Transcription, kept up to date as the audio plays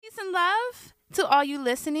love to all you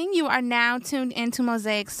listening. You are now tuned into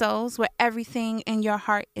Mosaic Souls, where everything in your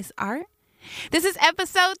heart is art. This is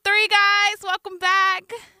episode 3, guys. Welcome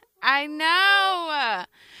back. I know.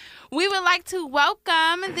 We would like to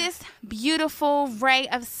welcome this beautiful ray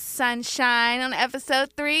of sunshine on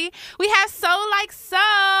episode 3. We have SolLikeSoul.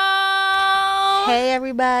 Hey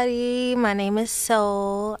everybody, my name is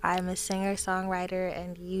Soul. I'm a singer, songwriter,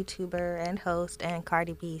 and YouTuber and host and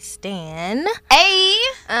Cardi B stan. Hey.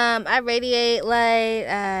 I radiate light,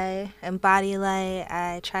 I embody light,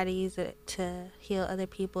 I try to use it to heal other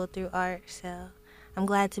people through art, so I'm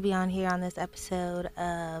glad to be on here on this episode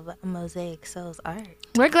of Mosaic Soul's Art.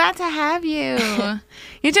 We're glad to have you.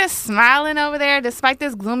 You're just smiling over there despite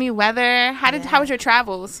this gloomy weather. How was your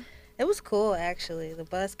travels? It was cool, actually. The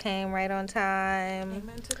bus came right on time.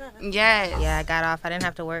 Amen to that. Yes. Yeah, I got off. I didn't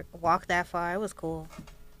have to walk that far. It was cool.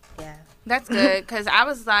 Yeah. That's good, because I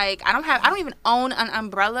was like, I don't even own an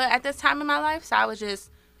umbrella at this time in my life, so I was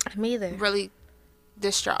just Me either. really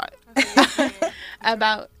distraught Okay,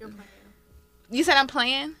 about. you're playing. You said I'm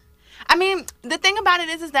playing? I mean, the thing about it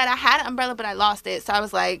is that I had an umbrella, but I lost it. So I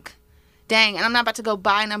was like, dang. And I'm not about to go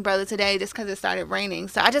buy an umbrella today just because it started raining.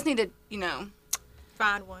 So I just need to,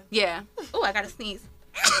 Find one. yeah. Oh, I got to sneeze.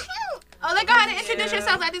 Oh, go ahead and introduce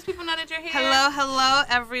yourself. Let these people know that you're here. Hello,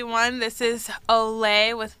 everyone. This is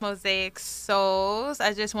Olay with Mosaic Souls.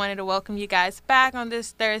 I just wanted to welcome you guys back on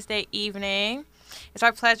this Thursday evening. It's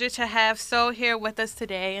our pleasure to have Soul here with us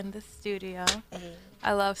today in the studio. Hey.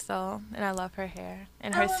 I love Soul, and I love her hair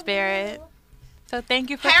and her spirit. So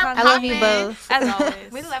thank you for Hair coming. I love you both. As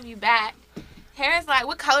always. We love you back. Hair is like,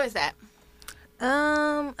 what color is that?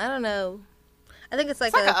 I don't know. I think it's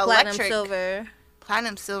like, It's like a a platinum electric- silver.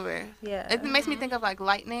 Platinum silver. Yeah. It makes me think of like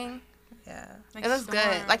lightning. Yeah. Like It looks storm.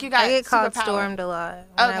 good. Like you got I get called superpower. stormed a lot when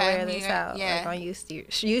I Okay, wear this out, yeah. like on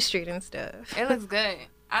U Street and stuff. It looks good.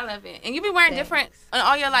 I love it. And you be wearing different, on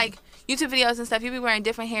all your like YouTube videos and stuff, you be wearing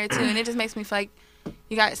different hair too. And it just makes me feel like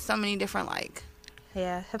you got so many different like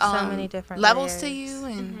Yeah, I have so many different levels layers. to you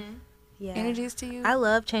and Yeah. energies to you. I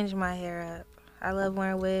love changing my hair up. I love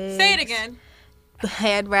wearing wigs. Say it again.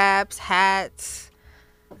 Head wraps, hats.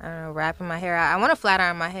 I don't know, wrapping my hair out. I want to flat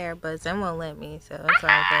iron my hair, but Zen won't let me, so it's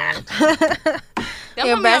all good. Don't Your put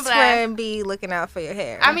me on best blast. friend be looking out for your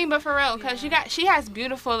hair. I mean, but for real, because she has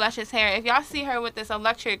beautiful, luscious hair. If y'all see her with this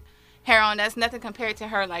electric hair on, that's nothing compared to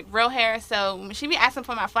her like real hair. So when she be asking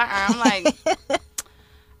for my flat iron, I'm like,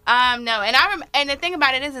 no. And the thing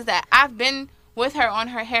about it is that I've been with her on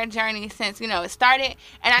her hair journey since it started,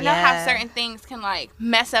 and I know how Yeah. certain things can like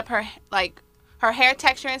mess up her hair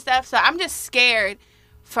texture and stuff. So I'm just scared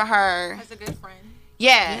for her. As a good friend.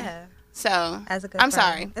 Yeah. So As a good I'm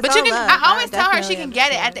friend. sorry, It's but all you can. love. I always tell her she definitely can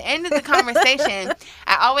get it at understand. the end of the conversation.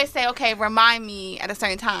 I always say, "Okay, remind me at a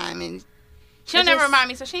certain time," and she'll It's never just- remind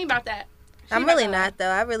me. So she ain't about that. She I'm ain't really about that. not, though.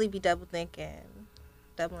 I really be doubling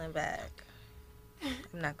back.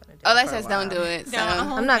 I'm not going to do Oh, it that for a says don't while. do it. So.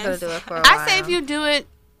 Don't. I'm not going to do it for a while. I say if you do it,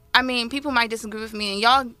 I mean, people might disagree with me, and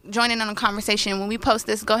y'all join in on the conversation. When we post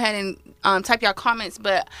this, go ahead and type your comments.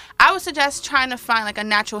 But I would suggest trying to find like a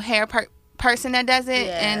natural hair person that does it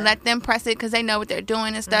and let them press it because they know what they're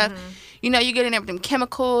doing and stuff. Mm-hmm. You get in there with them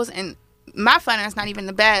chemicals, and my flat iron's not even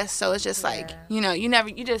the best. So it's just like it's a never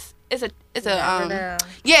know.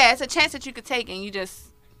 it's a chance that you could take, and you just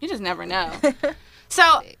never know. So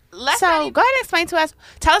go ahead and explain to us.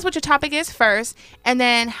 Tell us what your topic is first, and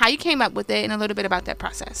then how you came up with it, and a little bit about that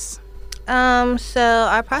process. So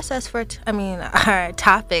our our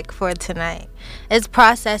topic for tonight is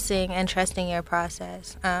processing and trusting your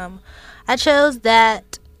process. I chose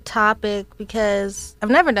that topic because I've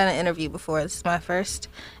never done an interview before. This is my first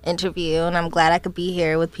interview, and I'm glad I could be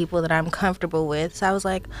here with people that I'm comfortable with. So I was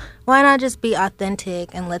like, why not just be authentic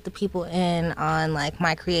and let the people in on like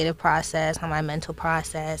my creative process, on my mental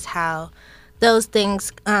process, how those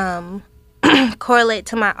things correlate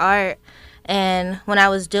to my art. And when I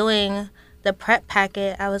was doing the prep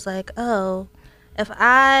packet, I was like, oh, if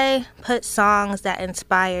I put songs that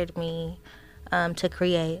inspired me to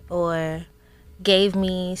create or gave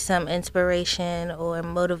me some inspiration or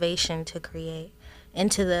motivation to create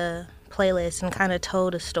into the playlist and kind of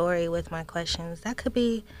told a story with my questions, that could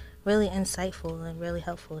be really insightful and really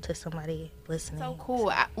helpful to somebody listening. So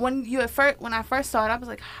cool. When I first saw it, I was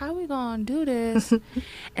like, how are we gonna do this? And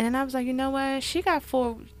then I was like, you know what? She got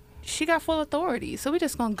full authority, so we're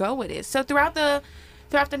just gonna go with it. So throughout the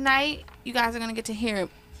night, you guys are gonna get to hear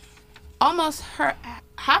almost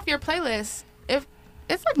half your playlist. If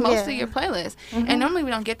it's like most of your playlist, and normally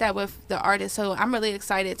we don't get that with the artist. So I'm really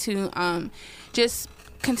excited to just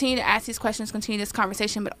continue to ask these questions, continue this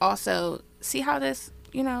conversation, but also see how this,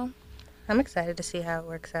 I'm excited to see how it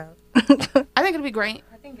works out. I think it'll be great.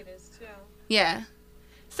 I think it is too. Yeah.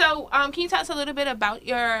 So, can you tell us a little bit about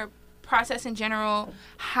your process in general,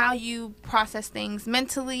 how you process things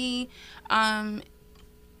mentally?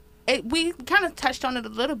 We kind of touched on it a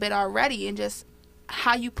little bit already, and just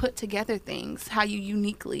how you put together things, how you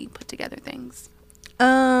uniquely put together things.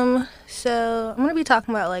 So I'm going to be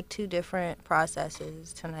talking about like two different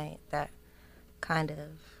processes tonight that kind of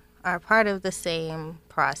are part of the same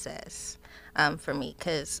process for me,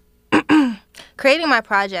 because creating my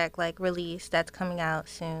project, like Release, that's coming out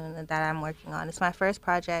soon, that I'm working on, it's my first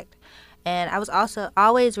project, and I was also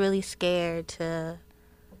always really scared to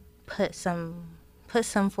put some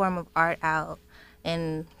form of art out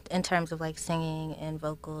in terms of like singing and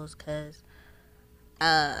vocals, because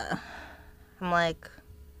I'm like,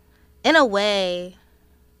 in a way,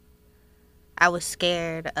 I was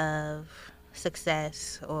scared of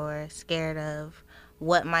success or scared of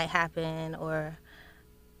what might happen or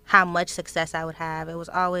how much success I would have. It was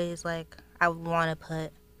always like I would want to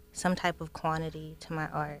put some type of quantity to my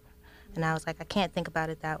art. And I was like, I can't think about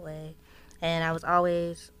it that way. And I was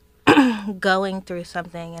always going through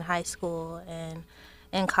something in high school and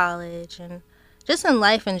in college and just in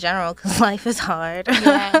life in general, because life is hard.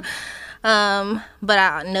 Yeah. But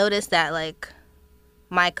I noticed that like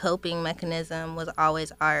my coping mechanism was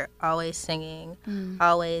always art, always singing,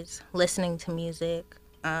 always listening to music.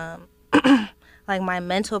 Like my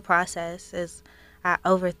mental process is I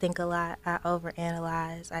overthink a lot, I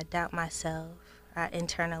overanalyze, I doubt myself, I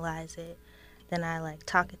internalize it. Then I like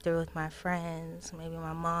talk it through with my friends, maybe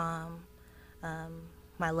my mom,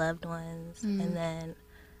 my loved ones. And then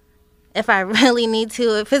if I really need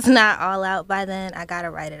to, if it's not all out by then, I gotta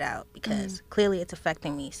write it out, because clearly it's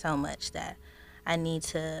affecting me so much that I need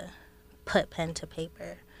to put pen to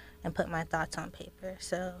paper and put my thoughts on paper.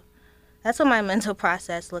 So that's what my mental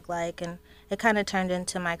process looked like, and it kind of turned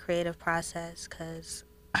into my creative process, because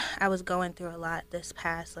I was going through a lot this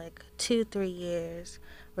past like 2-3 years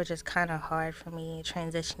were just kind of hard for me,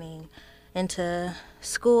 transitioning into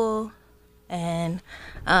school and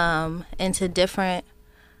into different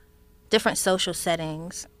social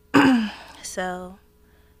settings. So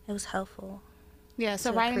it was helpful. Yeah,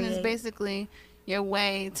 so writing is basically your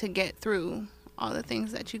way to get through all the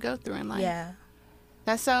things that you go through in life. Yeah.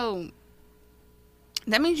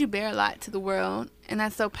 That means you bear a lot to the world, and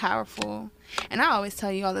that's so powerful. And I always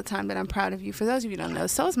tell you all the time that I'm proud of you. For those of you who don't know,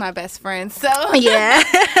 Soul's my best friend. So yeah.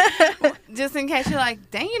 Just in case you're like,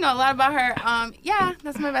 dang, you know a lot about her. Yeah,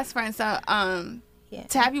 that's my best friend. So yeah.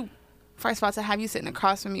 to have you, first of all, to have you sitting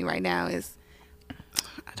across from me right now is,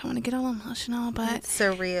 I don't want to get all emotional, but it's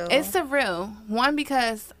surreal. It's surreal. One,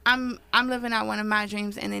 because I'm living out one of my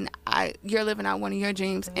dreams, and then you're living out one of your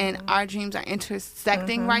dreams, and our dreams are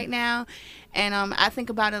intersecting right now. And I think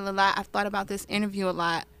about it a lot. I've thought about this interview a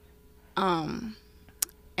lot, and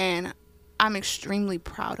I'm extremely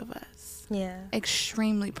proud of us. Yeah.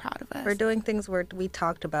 Extremely proud of us. We're doing things we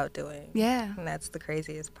talked about doing. Yeah. And that's the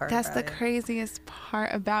craziest part That's the craziest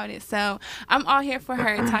part about it. So I'm all here for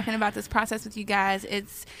her talking about this process with you guys.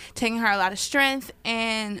 It's taking her a lot of strength.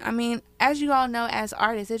 And, I mean, as you all know, as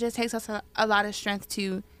artists, it just takes us a lot of strength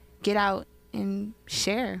to get out and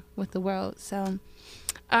share with the world. So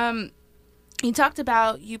you talked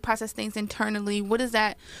about you process things internally. What does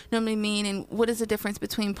that normally mean? And what is the difference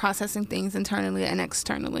between processing things internally and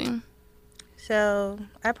externally? So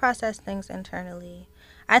I process things internally.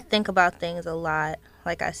 I think about things a lot.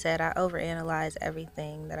 Like I said, I overanalyze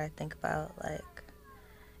everything that I think about, like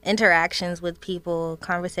interactions with people,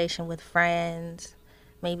 conversation with friends,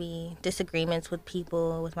 maybe disagreements with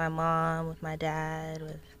people, with my mom, with my dad,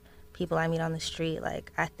 with people I meet on the street.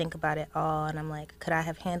 Like, I think about it all, and I'm like, could I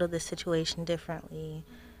have handled this situation differently?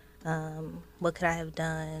 What could I have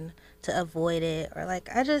done to avoid it? Or like,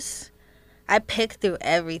 I pick through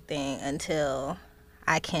everything until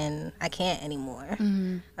I can't anymore.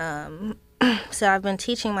 So I've been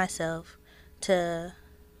teaching myself to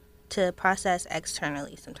process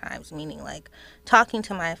externally sometimes, meaning like talking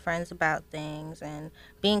to my friends about things and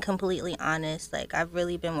being completely honest. Like, I've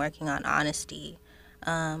really been working on honesty,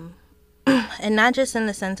 and not just in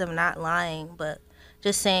the sense of not lying, but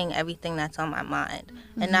just saying everything that's on my mind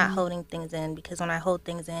and not holding things in, because when I hold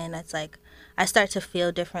things in, that's like I start to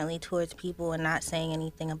feel differently towards people and not saying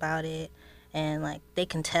anything about it, and like they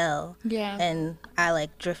can tell. Yeah. And I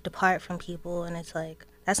like drift apart from people, and it's like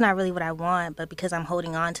that's not really what I want, but because I'm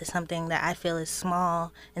holding on to something that I feel is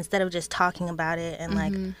small, instead of just talking about it and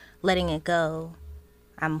like letting it go,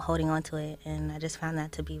 I'm holding on to it, and I just found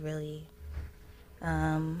that to be really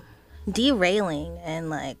derailing and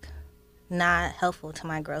like not helpful to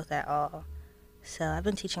my growth at all. So I've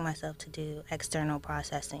been teaching myself to do external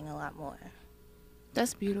processing a lot more.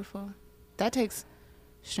 That's beautiful. That takes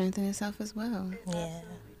strength in itself as well. Yeah.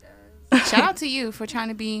 Shout out to you for trying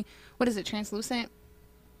to be, what is it, translucent?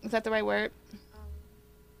 Is that the right word?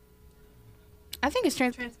 I think it's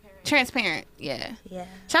transparent. Yeah. Yeah.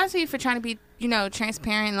 Shout out to you for trying to be,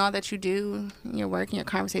 transparent in all that you do, in your work, in your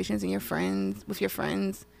conversations, and with your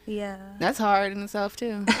friends. Yeah. That's hard in itself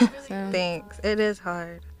too. So. Thanks. It is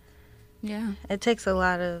hard. Yeah. It takes a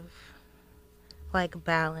lot of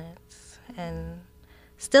balance and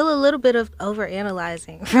still a little bit of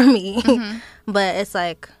overanalyzing for me. Mm-hmm. But it's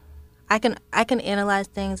like I can analyze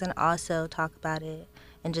things and also talk about it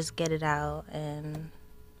and just get it out and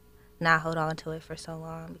not hold on to it for so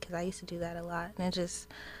long, because I used to do that a lot and it just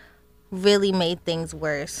really made things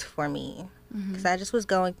worse for me, because I just was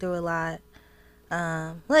going through a lot,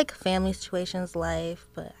 family situations, life,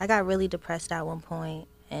 but I got really depressed at one point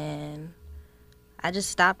and I just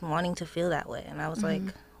stopped wanting to feel that way. And I was like,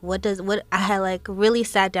 I had really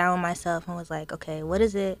sat down with myself and was like, okay, what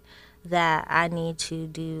is it that I need to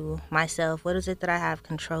do myself? What is it that I have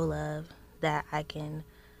control of that I can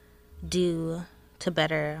do to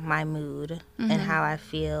better my mood and how I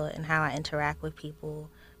feel and how I interact with people?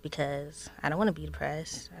 Because I don't want to be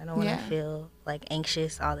depressed. I don't want to feel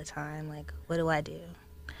anxious all the time. What do I do?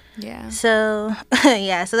 Yeah. So,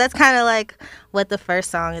 so that's kind of what the first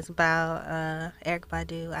song is about. Eric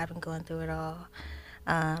Badu, I've been going through it all.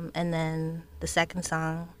 And then the second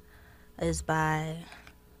song is by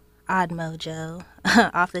Odd Mojo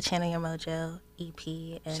off the Channel Your Mojo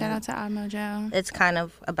EP. And shout out to Odd Mojo. It's kind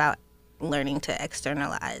of about learning to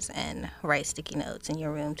externalize and write sticky notes in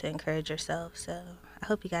your room to encourage yourself. So I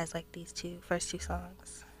hope you guys like these first two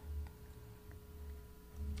songs.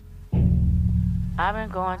 I've been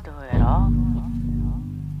going through it all.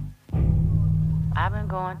 I've been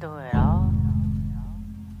going through it all.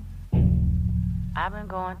 I've been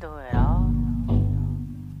going through it all.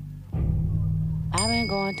 I've been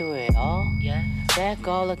going through it all. Yeah. Back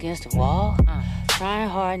all against the wall. Trying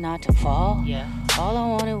hard not to fall. Yeah. All I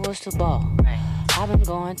wanted was to ball. Right. I've been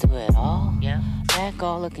going through it all. Yeah. Back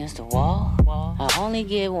all against the wall. I only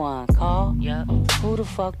get one call. Yep. Who the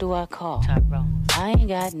fuck do I call? Talk, bro. I ain't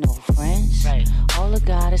got no friends. Right. All I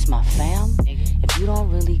got is my fam. Nigga. If you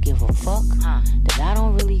don't really give a fuck, then I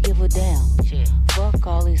don't really give a damn. Shit. Fuck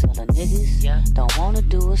all these other niggas. Yeah. Don't wanna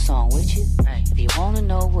do a song with you. Right. If you wanna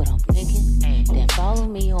know what I'm thinking, then follow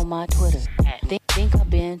me on my Twitter. Think I've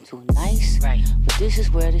been too nice, right? But this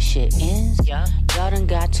is where the shit ends. Yeah. Y'all done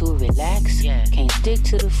got to relax. Yeah. Can't stick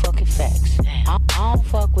to the fucking facts. I don't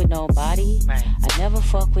fuck with nobody. Right. I never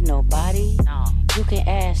fuck with nobody. No. You can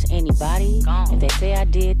ask anybody. Gone. If they say I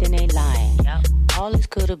did, then they lying. Yep. All this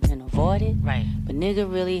could have been avoided. Right. But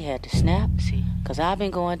nigga really had to snap. See. Cause I've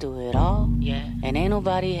been going through it all. Yeah. And ain't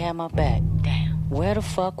nobody had my back. Damn. Where the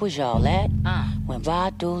fuck was y'all at? When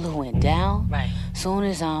Badula went down? Right. Soon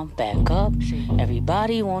as I'm back up,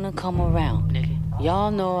 everybody wanna come around. Nigga.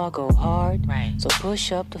 Y'all know I go hard, right? So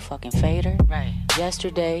push up the fucking fader. Right.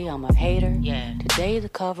 Yesterday I'm a hater. Yeah. Today the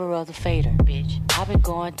cover of the fader. Bitch. I've been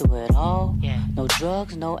going through it all. Yeah. No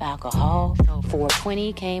drugs, no alcohol.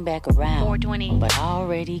 420 came back around. 420. But I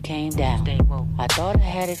already came down. I thought I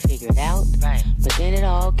had it figured out. Right. But then it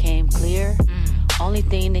all came clear. Only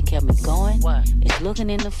thing that kept me going is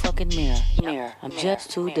looking in the fucking mirror. I'm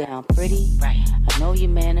just too damn pretty. Right. I know your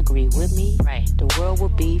man agree with me. Right. The world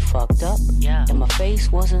would be fucked up. Yeah. And my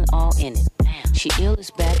face wasn't all in it. Damn. She ill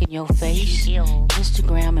is back in your face.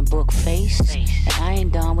 Instagram and book face. And I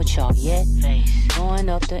ain't done with y'all yet. Going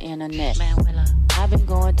up the internet. I've been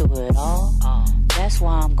going through it all. That's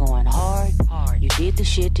why I'm going hard. You did the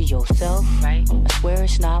shit to yourself. Right. I swear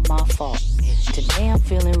it's not my fault. Today I'm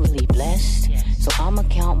feeling really blessed. So I'ma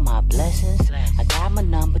count my blessings. I got my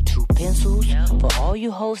number 2 pencils for all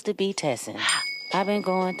you hoes to be testing. I've been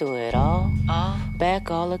going through it all. Back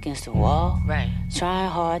all against the wall. Right. Trying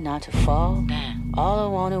hard not to fall. Damn. All I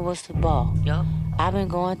wanted was the ball. Yep. I've been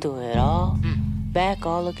going through it all. Back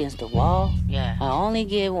all against the wall. Yeah. I only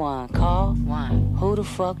get one call. Who the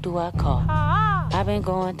fuck do I call? I've been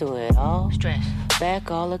going through it all. Stress. Back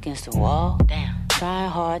all against the wall. Damn. Trying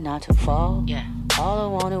hard not to fall. Yeah. All I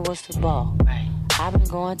wanted was the ball. Right. I've been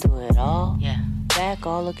going through it all. Yeah. Back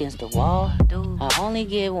all against the wall. I only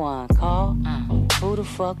get one call. Who the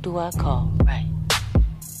fuck do I call? Right.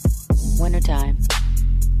 Wintertime.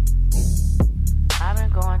 I've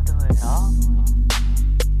been going through it all.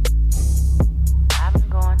 I've been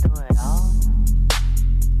going through it all.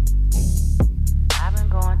 I've been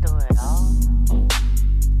going through it all.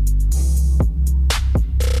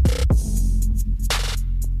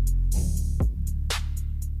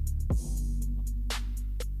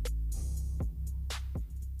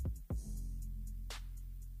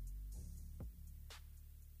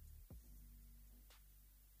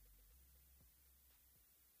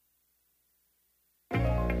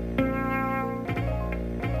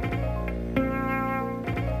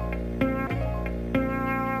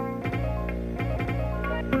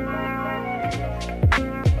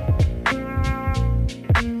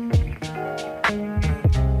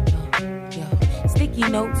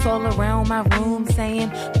 notes all around my room saying,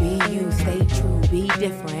 be you, stay true, be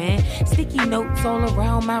different. Sticky notes all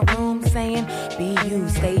around my room saying, be you,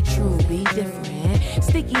 stay true, be different.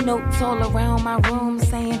 Sticky notes all around my room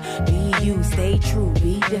saying, be you, stay true,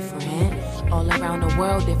 be different. All around the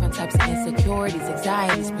world, different types of insecurities,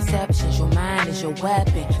 anxieties, perceptions. Your mind is your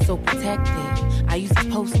weapon, so protect it. I use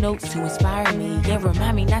these post notes to inspire me and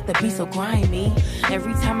remind me not to be so grimy.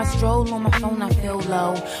 Every time I stroll on my phone, I feel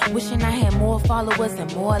low. Wishing I had more followers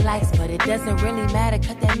and more likes, but it doesn't really matter.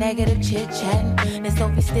 Cut that negative chit-chatting. The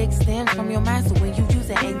selfie stick stems from your mind, so when you use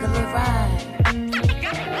it, angle it right.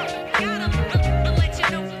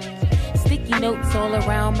 Sticky notes all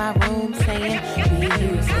around my room saying, be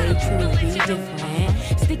you, stay true, be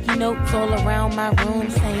different. Sticky notes all around my room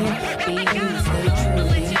saying, be you, stay true,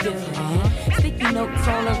 be different. Sticky notes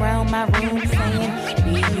all around my room saying,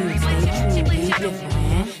 be you, stay true, be different.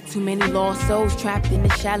 Too many lost souls trapped in the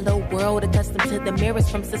shallow world, accustomed to the mirrors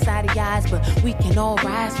from society eyes, but we can all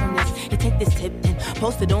rise from this. You take this tip and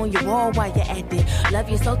post it on your wall while you're at it. Love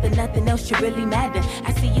yourself and nothing else should really matter.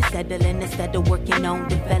 I see you settling instead of working on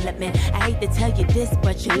development. I hate to tell you this,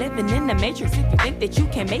 but you're living in the matrix if you think that you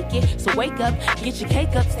can make it. So wake up, get your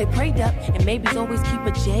cake up, stay prayed up, and maybe always keep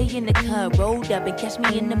a J in the cut rolled up and catch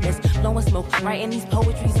me in the mist, blowing smoke, writing these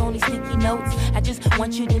poetries, only sticky notes. I just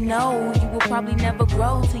want you to know you will probably never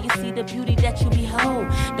grow till you see the beauty that you behold.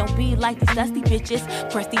 Don't be like these dusty bitches,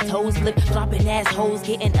 crusty toes, lip flopping assholes,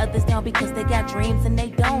 getting others down because they got dreams and they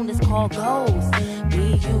don't. It's called goals.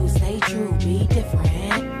 Be you, stay true, be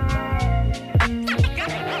different.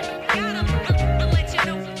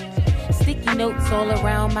 Sticky notes all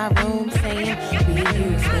around my room saying, be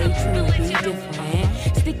you, stay true, be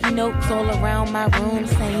different. Sticky notes all around my room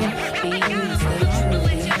saying, be you, stay true,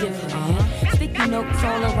 be different. Sticky notes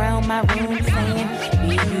all around my room saying,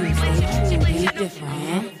 be you, stay true, be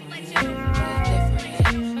different.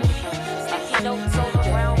 Sticky notes all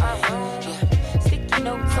around my room. Sticky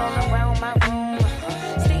notes all around my room.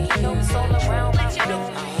 Sticky notes all around my room.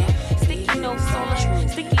 Sticky notes all around.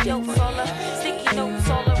 Sticky notes all around. Sticky notes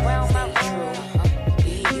all around my room.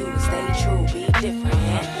 Be you, stay true, be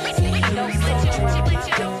different. Sticky notes all around my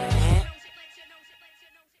room.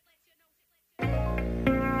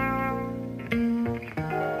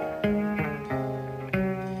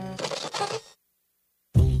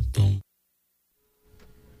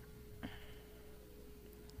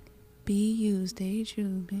 Be you, stay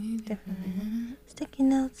true, be different. Sticky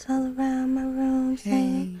notes all around my room Hey,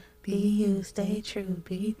 saying, be you, stay true,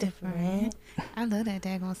 be different. I love that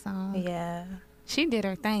daggone song. Yeah. She did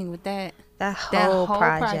her thing with that. That whole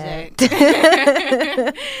project.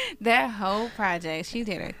 That whole project. She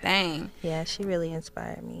did her thing. Yeah, she really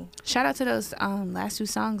inspired me. Shout out to those last two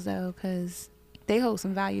songs, though, because they hold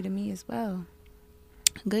some value to me as well.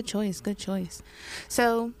 Good choice, good choice.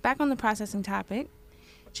 So, back on the processing topic,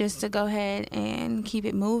 just to go ahead and keep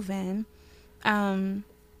it moving.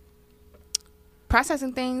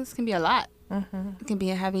 Processing things can be a lot. It can be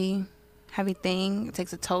a heavy thing. It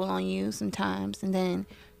takes a toll on you sometimes. And then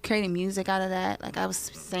creating music out of that, like I was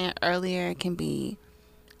saying earlier, it can be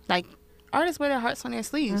like artists wear their hearts on their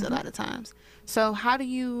sleeves a lot of times. So how do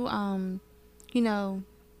you,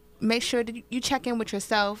 make sure that you check in with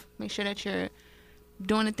yourself, make sure that you're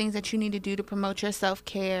doing the things that you need to do to promote your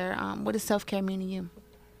self-care? What does self-care mean to you?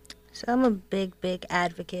 So I'm a big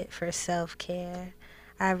advocate for self-care.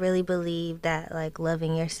 I really believe that, like,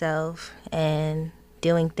 loving yourself and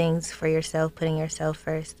doing things for yourself, putting yourself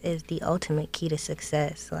first is the ultimate key to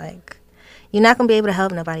success. Like, you're not going to be able to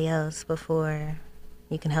help nobody else before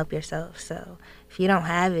you can help yourself. So if you don't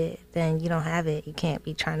have it, then you don't have it. You can't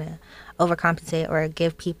be trying to overcompensate or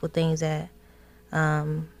give people things that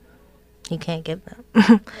you can't give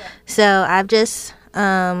them. So I've just,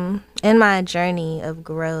 in my journey of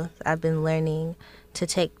growth, I've been learning to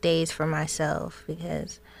take days for myself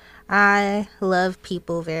because I love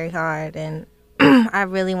people very hard and I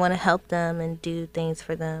really want to help them and do things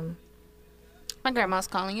for them. My grandma's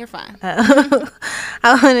calling. You're fine. I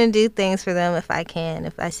want to do things for them if I can,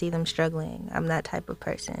 if I see them struggling. I'm that type of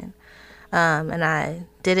person. And I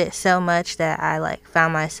did it so much that I, like,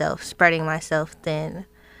 found myself spreading myself thin.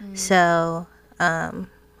 So,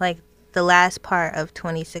 like, the last part of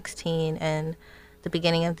 2016 and the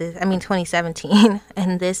beginning of 2017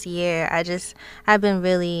 and this year, I've been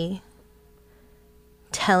really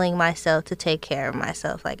telling myself to take care of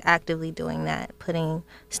myself, like actively doing that, putting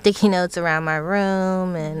sticky notes around my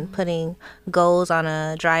room and putting goals on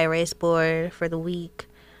a dry erase board for the week,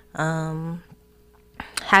 having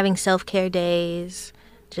self-care days,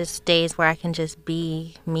 just days where I can just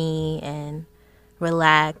be me and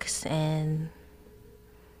relax and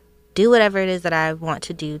do whatever it is that I want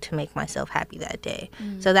to do to make myself happy that day.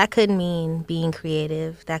 So that could mean being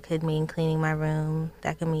creative. That could mean cleaning my room.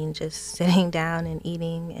 That could mean just sitting down and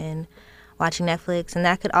eating and watching Netflix. And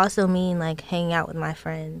that could also mean like hanging out with my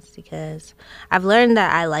friends, because I've learned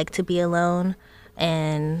that I like to be alone,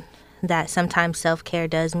 and that sometimes self-care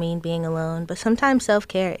does mean being alone, but sometimes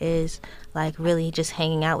self-care is like really just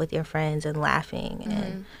hanging out with your friends and laughing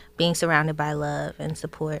and being surrounded by love and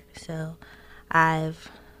support. So I've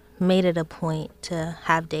made it a point to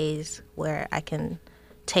have days where I can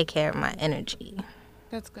take care of my energy.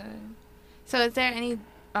 That's good. So is there any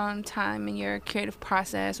time in your creative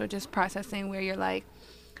process or just processing where you're like,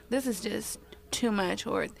 this is just too much,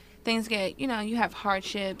 or things get, you have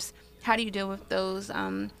hardships? How do you deal with those,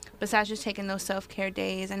 besides just taking those self-care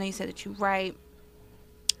days? I know you said that you write.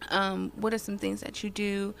 What are some things that you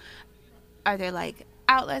do? Are there like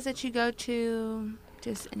outlets that you go to?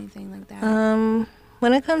 Just anything like that?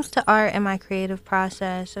 When it comes to art and my creative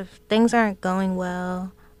process, if things aren't going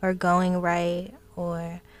well or going right,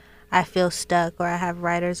 or I feel stuck or I have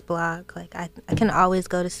writer's block, like I can always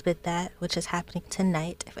go to Spit That, which is happening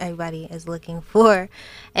tonight if everybody is looking for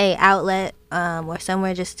a outlet or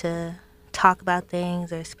somewhere just to talk about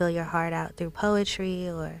things or spill your heart out through poetry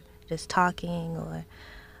or just talking, or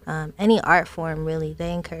any art form really.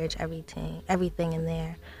 They encourage everything in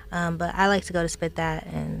there. But I like to go to Spit That,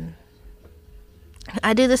 and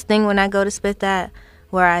I do this thing when I go to Spit That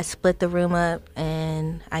where I split the room up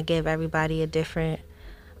and I give everybody a different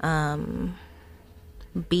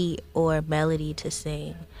beat or melody to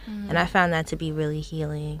sing. And I found that to be really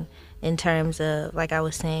healing in terms of, like I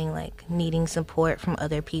was saying, like needing support from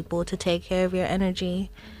other people to take care of your energy,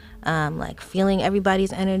 like feeling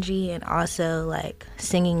everybody's energy and also like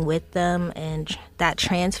singing with them, and that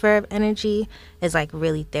transfer of energy is like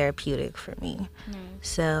really therapeutic for me.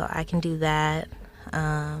 So I can do that.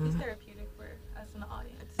 It's therapeutic for us in the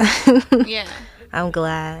audience. Yeah. I'm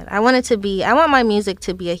glad. I want my music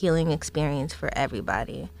to be a healing experience for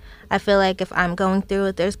everybody. I feel like if I'm going through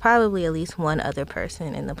it, there's probably at least one other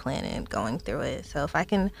person in the planet going through it. So if I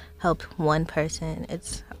can help one person,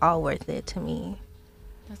 it's all worth it to me.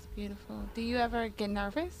 That's beautiful. Do you ever get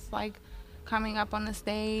nervous, like coming up on the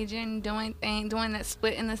stage and doing that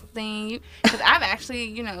split in this thing? Because I've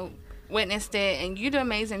actually, witnessed it, and you do an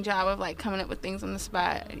amazing job of like coming up with things on the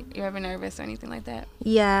spot. You ever nervous or anything like that?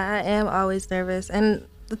 Yeah, I am always nervous. And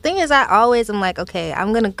the thing is, I always am like, okay,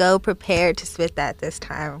 I'm going to go prepared to spit that this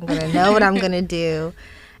time. I'm going to know what I'm going to do.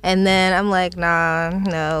 And then I'm like,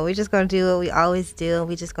 no, we're just going to do what we always do.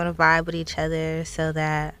 We're just going to vibe with each other so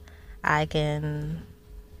that I can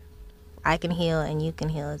heal and you can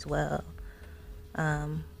heal as well.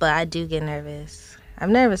 But I do get nervous.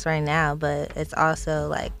 I'm nervous right now, but it's also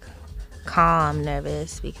like calm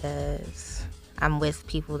nervous because I'm with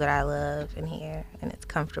people that I love in here and it's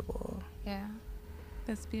comfortable. Yeah,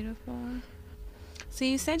 that's beautiful. So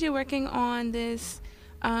you said you're working on this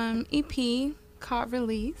EP called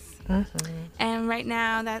Release. And right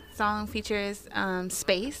now that song features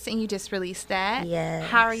Space, and you just released that. Yes.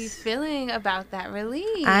 How are you feeling about that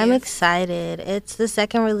release? I'm excited. It's the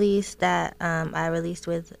second release that I released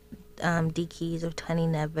with D Keys of 20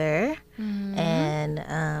 Never.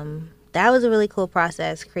 And that was a really cool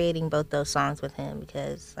process, creating both those songs with him,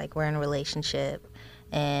 because like we're in a relationship,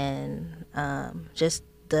 and just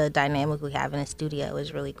the dynamic we have in the studio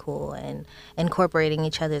is really cool, and incorporating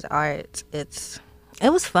each other's art. It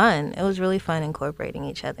was fun. It was really fun incorporating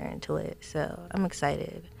each other into it. So I'm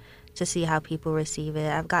excited to see how people receive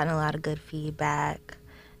it. I've gotten a lot of good feedback,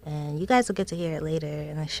 and you guys will get to hear it later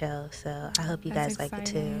in the show. So I hope you guys like it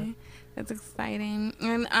too. That's exciting.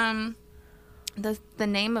 And the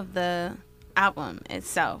name of the album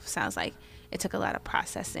itself sounds like it took a lot of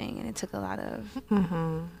processing, and it took a lot of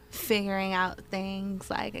figuring out things,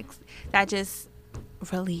 like that just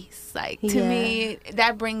release. Like to me,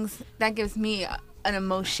 that gives me an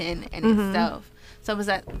emotion in itself. So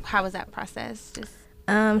how was that process? Just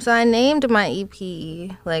so I named my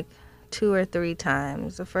EP like 2 or 3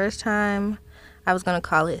 times. The first time I was gonna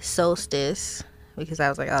call it Solstice, because I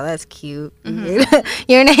was like, oh, that's cute.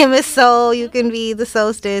 Your name is Soul. You can be the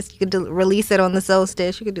solstice. You can release it on the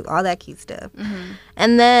solstice. You can do all that cute stuff.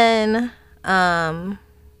 And then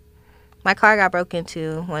my car got broke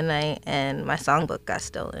into one night, and my songbook got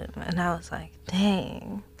stolen. And I was like,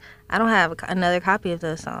 dang, I don't have another copy of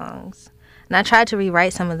those songs. And I tried to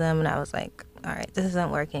rewrite some of them, and I was like, all right, this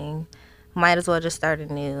isn't working. Might as well just start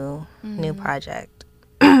a new project.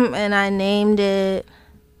 And I named it...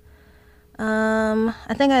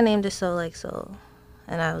 I think I named it SolLikeSoul.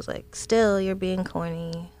 And I was like, still, you're being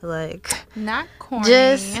corny. Like, not corny.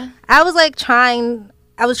 I was like trying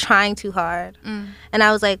I was trying too hard. And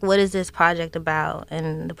I was like, what is this project about?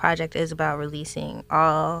 And the project is about releasing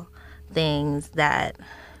all things that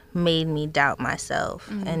made me doubt myself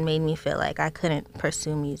and made me feel like I couldn't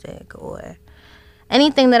pursue music or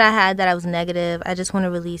anything that I had that I was negative. I just want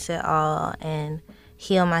to release it all and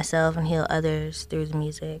heal myself and heal others through the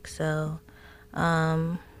music. So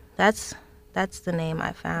that's the name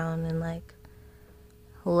I found in like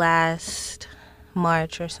last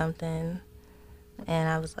March or something. And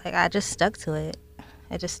I was like, I just stuck to it.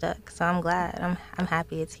 It just stuck. So I'm glad. I'm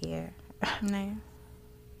happy it's here. Nice.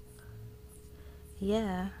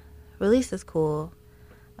 Yeah. Release is cool.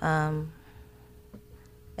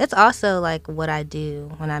 It's also like what I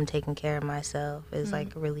do when I'm taking care of myself is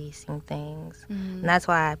like releasing things. And that's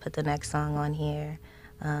why I put the next song on here,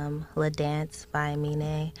 La Dance by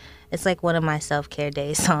Amine. It's like one of my self-care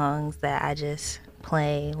day songs that I just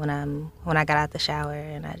play when I got out the shower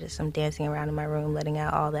and I'm dancing around in my room, letting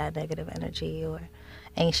out all that negative energy or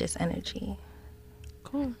anxious energy.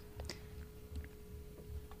 Cool.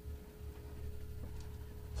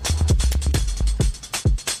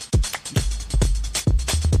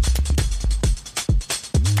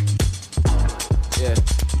 Yeah.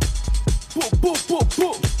 Boop, boop, boop,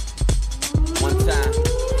 boop. One time.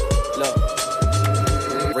 Look.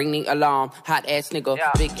 Ring the alarm, hot ass nigga.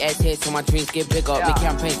 Big ass head so my dreams get bigger. Big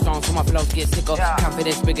campaign strong so my flows get sicker.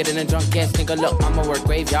 Confidence bigger than a drunk ass nigga. Look, I'ma work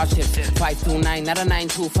graveyard shifts. 529, not a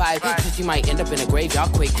 925. So she might end up in a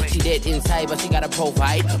graveyard quick. She dead inside, but she gotta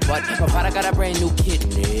provide. But my father got a brand new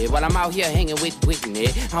kidney. While I'm out here hanging with Whitney,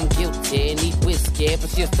 I'm guilty, need whiskey, but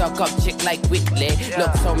she a stuck up chick like Whitley.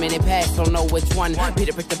 Look, so many paths, don't know which one.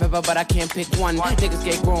 Peter picked the pepper, but I can't pick one. Niggas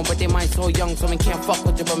get grown, but they mind so young, so me can't fuck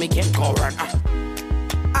with you, but me can't go run.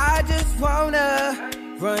 I just wanna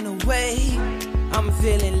run away. I'm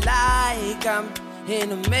feeling like I'm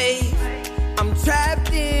in a maze. I'm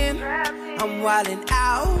trapped in, I'm wilding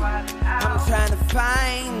out. I'm trying to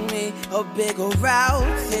find me a bigger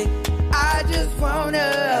route. Say, I just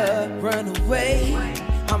wanna run away.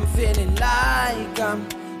 I'm feeling like I'm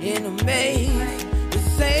in a maze. The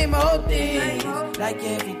same old things, like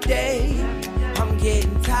every day. I'm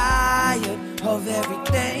getting tired of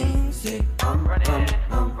everything. Say, I'm running,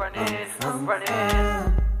 I'm running, I'm running,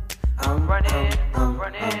 I'm running,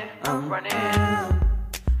 I'm running,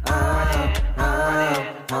 I'm running,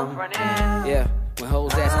 I'm running. Yeah, when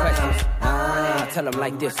hoes ask questions, I tell them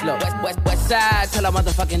like this, look. West side, till I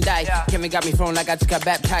motherfucking die. Kimmy got me thrown like I just got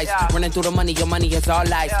baptized. Running through the money, your money is all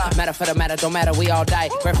lies. Matter for the matter, don't matter, we all die.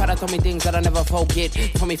 Grandfather told me things that I never forget.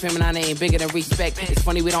 Told me feminine ain't bigger than respect. It's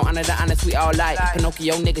funny we don't honor the honest, we all lie.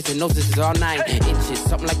 Pinocchio niggas and noses is all 9 inches.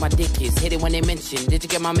 Something like my dick is, hit it when they mention. Did you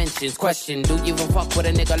get my mentions? Question, do you even fuck with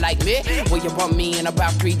a nigga like me? Will you bump me in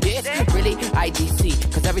about 3 days? Really?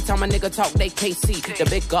 IDC, cause every time a nigga talk, they can't see the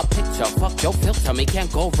big up picture. Fuck your filter, me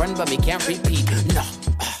can't go run, but me can't repeat. No.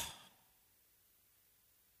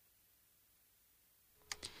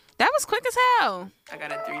 That was quick as hell. I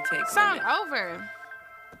got a 3-take Song over.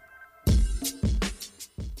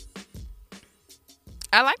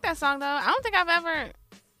 I like that song though. I don't think I've ever.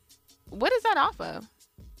 What is that off of?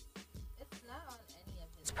 It's not on any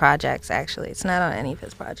of his projects, actually. It's not on any of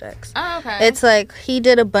his projects. Oh, okay. It's like he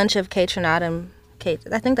did a bunch of K-Trinatum,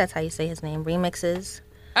 I think that's how you say his name, remixes.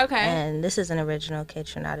 Okay. And this is an original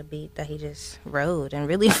K-Trinata beat that he just wrote and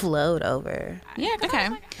really flowed over. Yeah, okay.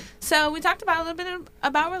 So we talked about a little bit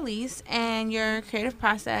about release and your creative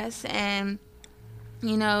process and,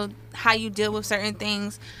 you know, how you deal with certain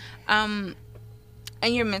things and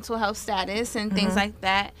your mental health status and things like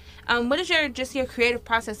that. What does your creative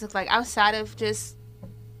process look like outside of just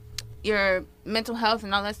your mental health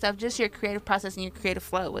and all that stuff, just your creative process and your creative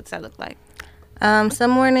flow? What's that look like?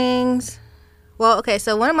 Some mornings... Well, okay,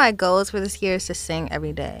 so one of my goals for this year is to sing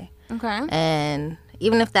every day. Okay. And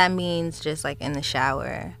even if that means just like in the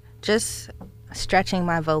shower, just stretching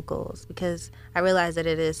my vocals because I realize that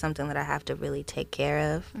it is something that I have to really take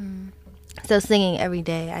care of. So singing every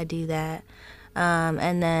day, I do that.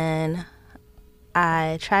 And then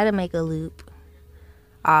I try to make a loop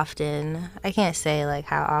often. I can't say like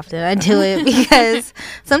how often I do it because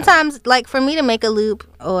sometimes like for me to make a loop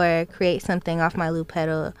or create something off my loop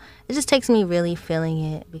pedal, it just takes me really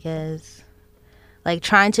feeling it because like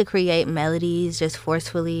trying to create melodies just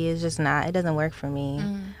forcefully is just not, it doesn't work for me.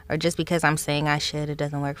 Or just because I'm saying I should, it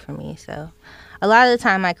doesn't work for me. So a lot of the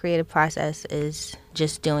time my creative process is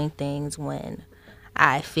just doing things when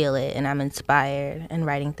I feel it and I'm inspired and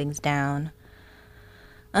writing things down.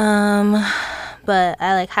 but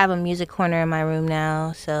I like have a music corner in my room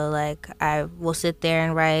now, so like I will sit there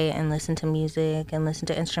and write and listen to music and listen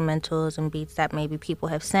to instrumentals and beats that maybe people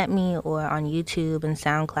have sent me or on YouTube and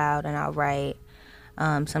SoundCloud, and I'll write.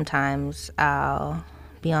 Sometimes I'll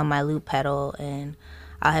be on my loop pedal and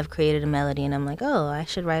I'll have created a melody and I'm like, oh, I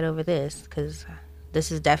should write over this because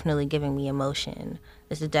this is definitely giving me emotion.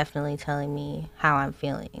 This is definitely telling me how I'm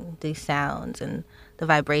feeling. These sounds and the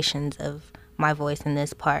vibrations of my voice in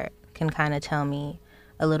this part can kind of tell me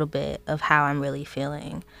a little bit of how I'm really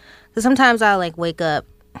feeling. Because sometimes I'll like wake up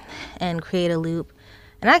and create a loop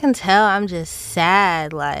and I can tell I'm just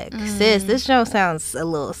sad. Like, sis, this show sounds a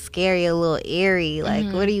little scary, a little eerie.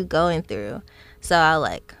 Like, what are you going through? So I'll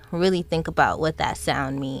like really think about what that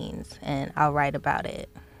sound means and I'll write about it.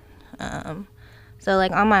 So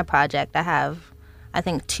like on my project, I have, I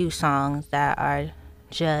think, 2 songs that are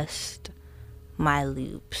just my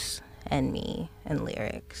loops and me and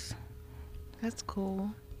lyrics. That's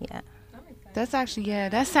cool. Yeah. That's actually, yeah,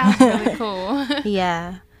 that sounds really cool.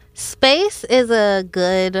 Yeah. Space is a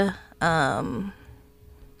good, it's a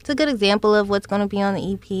good example of what's going to be on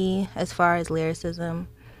the EP as far as lyricism.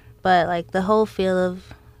 But like the whole feel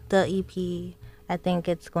of the EP, I think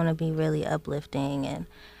it's going to be really uplifting and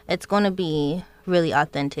it's going to be really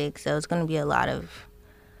authentic. So it's going to be a lot of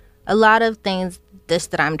things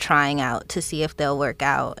that I'm trying out to see if they'll work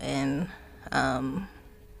out and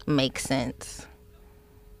make sense.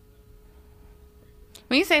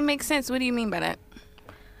 When you say make sense, what do you mean by that?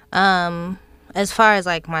 As far as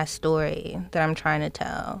like my story that I'm trying to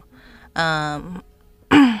tell,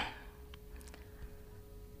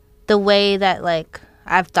 the way that like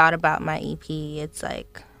I've thought about my EP, it's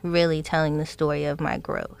like really telling the story of my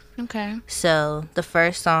growth. Okay. So the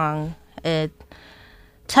first song, it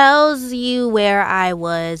tells you where I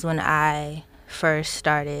was when I first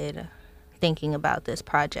started thinking about this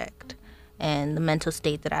project and the mental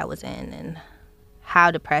state that I was in and how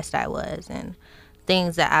depressed I was and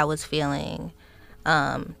things that I was feeling,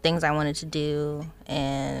 things I wanted to do,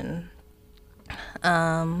 and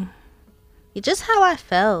just how I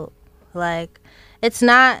felt. Like, it's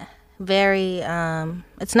not very,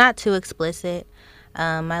 it's not too explicit.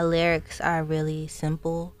 My lyrics are really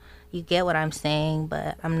simple. You get what I'm saying,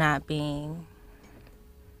 but I'm not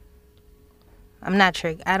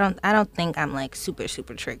I don't think I'm like super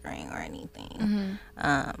triggering or anything.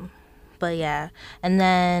 But yeah, and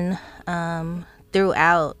then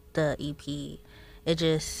throughout the EP, it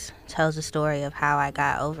just tells the story of how I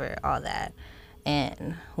got over all that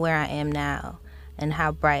and where I am now and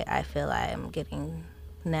how bright I feel I am getting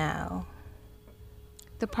now.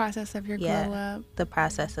 The process of your glow up. The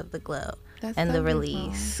process of the glow. That's and so the beautiful.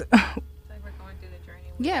 release. It's like we're going through the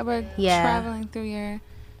journey. Yeah, we're traveling through your...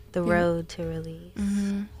 The road to release.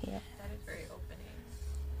 Mm-hmm. Yeah. That is very opening.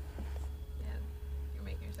 Yeah, you're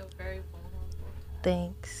making yourself very vulnerable.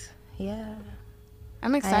 Thanks. Yeah.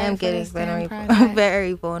 I'm excited I am for getting this damn very, project.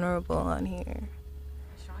 very vulnerable on here.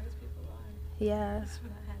 The strongest people are. Yeah. That's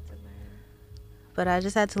what I had to learn. But I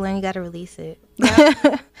just had to learn you got to release it.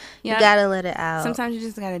 Yep. You got to let it out. Sometimes you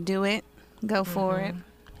just got to do it. Go for it.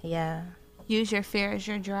 Yeah. Use your fear as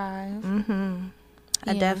your drive.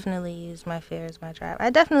 I definitely use my fear as my drive. I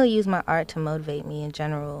definitely use my art to motivate me in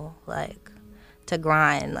general, like, to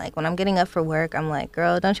grind. Like, when I'm getting up for work, I'm like,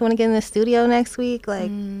 girl, don't you want to get in the studio next week? Like,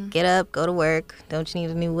 get up, go to work. Don't you need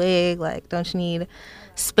a new wig? Like, don't you need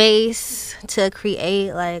space to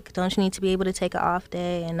create? Like, don't you need to be able to take an off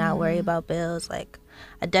day and not worry about bills? Like,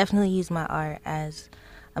 I definitely use my art as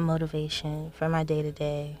a motivation for my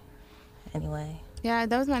day-to-day anyway. Yeah,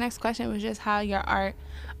 that was my next question, was just how your art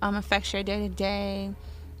affects your day-to-day.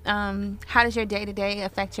 How does your day-to-day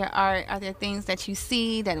affect your art? Are there things that you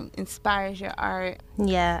see that inspires your art?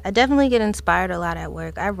 Yeah, I definitely get inspired a lot at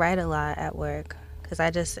work. I write a lot at work because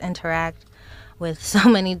I just interact with so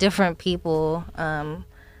many different people.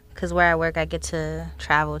 Because where I work, I get to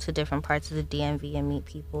travel to different parts of the DMV and meet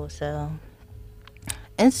people. So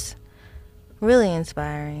it's really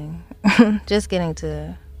inspiring just getting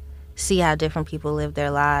to see how different people live their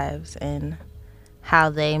lives and how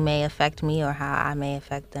they may affect me or how I may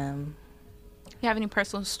affect them. You have any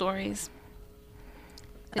personal stories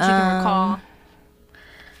that you can recall?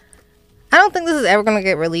 I don't think this is ever going to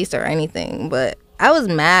get released or anything, but I was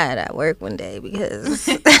mad at work one day because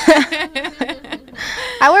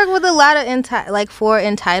I work with a lot of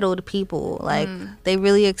entitled people. Like, they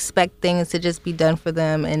really expect things to just be done for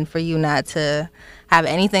them and for you not to have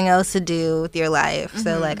anything else to do with your life.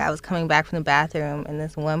 So, like, I was coming back from the bathroom, and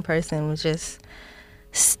this one person was just,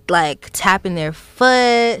 like, tapping their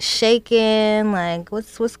foot, shaking, like,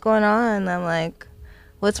 what's going on? And I'm like,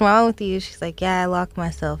 what's wrong with you? She's like, yeah, I locked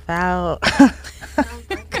myself out.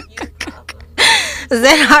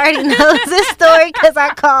 Zen already knows this story because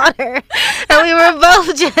I called her. And we were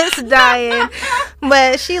both just dying.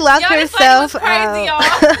 But she locked herself out.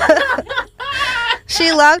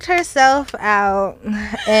 She locked herself out.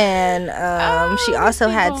 And she also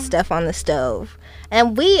had stuff on the stove.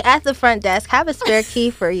 And we at the front desk have a spare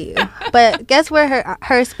key for you. But guess where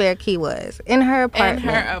her spare key was? In her apartment.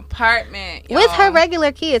 In her apartment, y'all. With her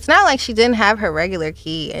regular key. It's not like she didn't have her regular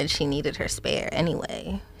key and she needed her spare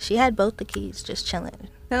anyway. She had both the keys just chilling.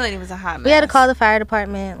 That lady was a hot mess. We had to call the fire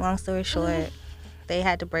department. Long story short, they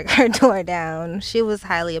had to break her door down. She was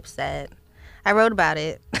highly upset. I wrote about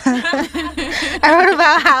it. I wrote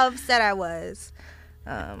about how upset I was.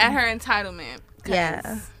 At her entitlement.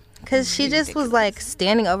 Yeah. Because she just was, like,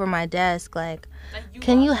 standing over my desk, like,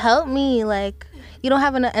 can you help me? Like, you don't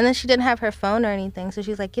have enough. And then she didn't have her phone or anything. So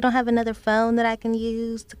she's like, you don't have another phone that I can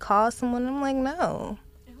use to call someone? I'm like, no.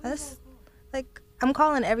 That's, like, I'm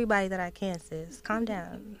calling everybody that I can, sis. Calm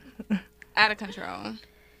down. Out of control.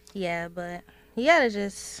 Yeah, but you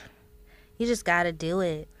just got to do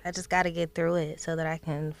it. I just got to get through it so that I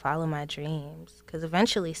can follow my dreams. Because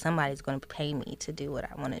eventually somebody's going to pay me to do what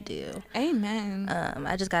I want to do. Amen.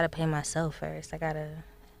 I just got to pay myself first. I got to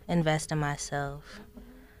invest in myself.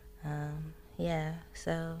 Yeah,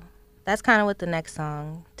 so that's kind of what the next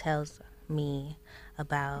song tells me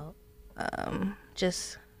about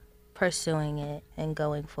just pursuing it and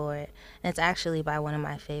going for it. And it's actually by one of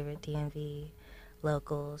my favorite DMV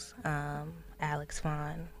locals, Alex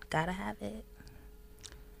Vaughn. Gotta have it.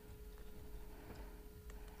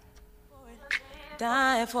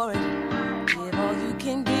 Die for it. Give all you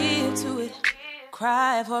can give to it.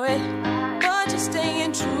 Cry for it. But you're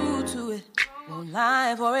staying true to it. Won't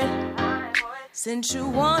lie for it. Since you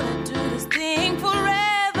wanna do this thing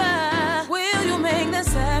forever, will you make the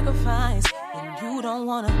sacrifice when you don't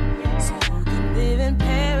wanna? So you can live in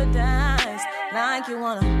paradise like you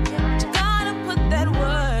wanna. But you gotta put that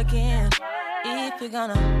work in if you're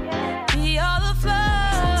gonna be all the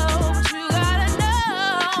flow. But you gotta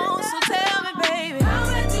know. So tell me, baby, how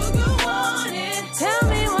bad do you want it? Tell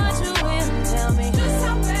me what you will. Tell me just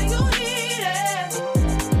how bad you need it.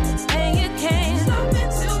 And you can't stop it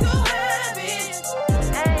till you have it.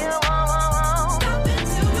 And you won't stop it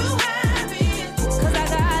till you have it. 'Cause I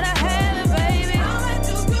gotta have it, baby. How bad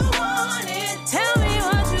do you want it? Tell me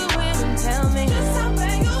what you will and tell me just how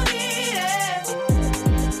bad you need it.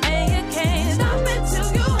 And you can't stop it till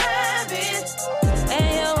you have it. And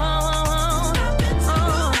you won't stop it till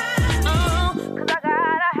you have it. 'Cause I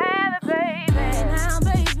gotta have it, baby. Now,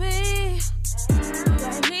 baby,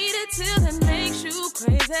 I need it till it makes you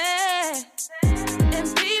crazy. And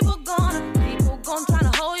people gonna try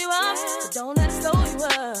to hold you up, but don't let it slow you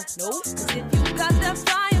up. Nope. 'Cause if you got that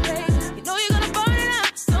fire, baby, you know you're gonna burn it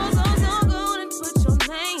up. So good and put your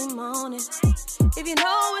name on it. If you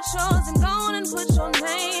know it's yours, then go on and put your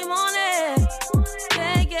name on it.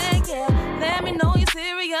 Yeah. Let me know you're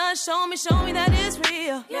serious. Show me that it's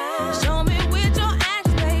real. Yeah. Show me with your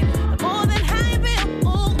actions, baby. More than how you feel.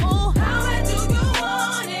 Ooh. How bad do you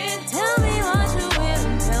want it? Tell me what you will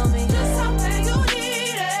and tell me just how bad you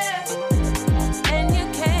need it. And you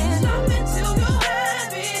can't stop it till you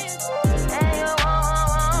have it. And you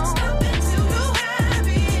won't stop it till you have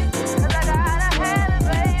it. 'Cause I gotta have it,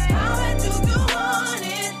 baby. How bad do you want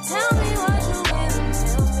it? Tell me what you will and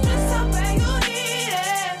tell me just how bad you need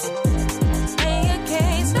it. And you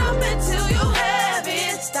can't stop it till you have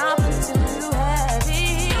it. Stop it till you have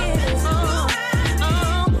it.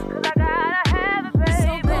 'Cause I gotta have it, baby.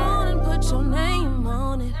 So go on and put your name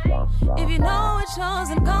on it. If you know it's yours,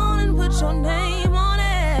 then go on and put your name on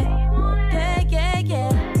it. Yeah.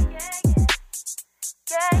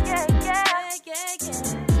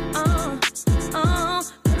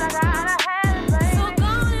 'Cause I gotta have it, baby. So go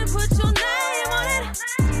on and put your name on it.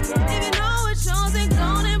 If you know it's yours, then go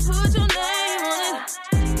on and put your name on it.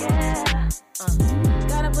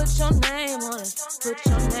 Gotta put your name on it. Put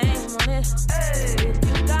your name on it. If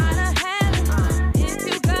you gotta have it,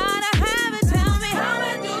 tell me how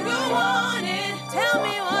bad do you want it? Tell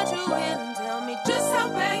me what you will and tell me just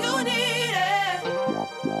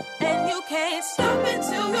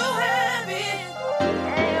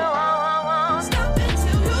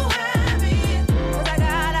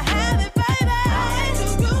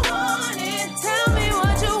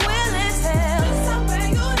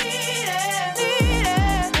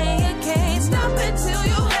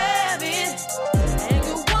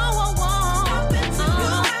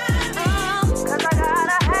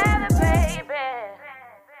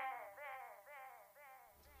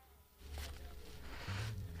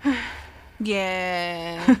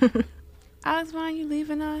Yeah. Alex, why are you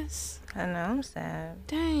leaving us? I know, I'm sad.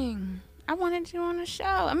 Dang. I wanted you on the show.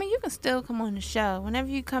 I mean, you can still come on the show. Whenever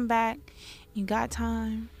you come back, you got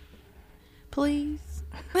time. Please.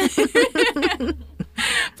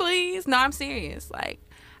 Please. No, I'm serious. Like,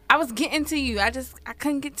 I was getting to you. I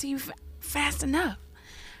couldn't get to you fast enough.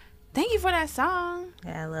 Thank you for that song.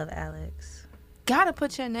 Yeah, I love Alex. Gotta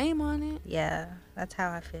put your name on it. Yeah, that's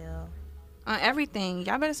how I feel. On everything.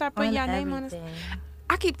 Y'all better start putting your name on it. Everything.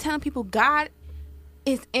 I keep telling people God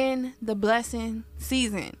is in the blessing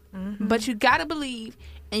season. Mm-hmm. But you gotta believe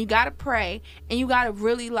and you gotta pray and you gotta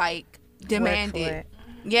really like demand it.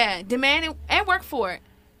 Yeah, demand it and work for it.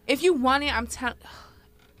 If you want it, I'm telling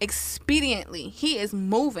expediently. He is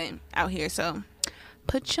moving out here. So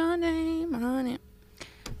put your name on it.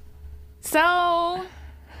 So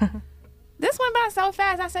this went by so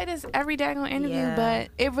fast. I say this every day on interview, but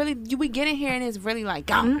it really, we get in here and it's really like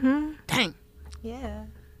gone. Mm-hmm. Dang. Yeah.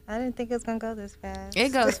 I didn't think it was going to go this fast.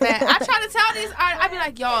 It goes fast. I try to tell these artists, I be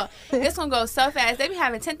like, y'all, it's going to go so fast. They be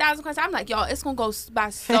having 10,000 questions. I'm like, y'all, it's going to go by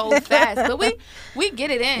so fast. But we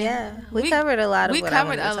get it in. Yeah. We covered a lot of what I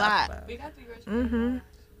wanted to talk about. We got 3 verses. Mm-hmm.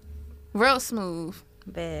 Real smooth.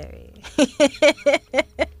 Very.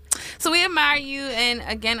 So we admire you, and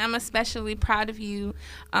again, I'm especially proud of you.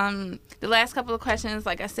 The last couple of questions,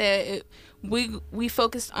 like I said, we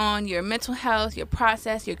focused on your mental health, your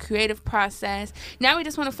process, your creative process. Now we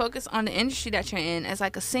just want to focus on the industry that you're in as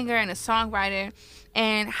like a singer and a songwriter,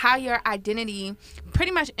 and how your identity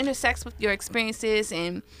pretty much intersects with your experiences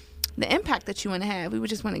and the impact that you want to have. We would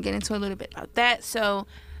just want to get into a little bit about that. So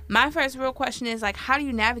my first real question is, like, how do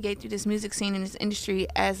you navigate through this music scene in this industry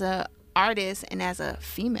as a artist and as a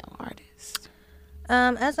female artist?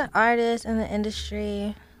 As an artist in the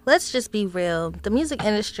industry, let's just be real. The music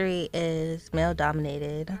industry is male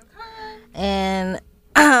dominated. And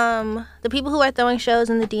the people who are throwing shows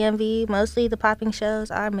in the DMV, mostly the popping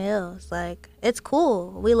shows, are males. Like, it's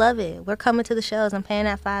cool. We love it. We're coming to the shows. I'm paying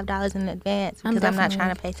that $5 in advance because I'm not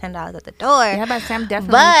trying to pay $10 at the door. Yeah, I'm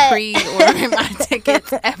definitely pre-ordering my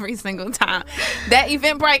tickets every single time. That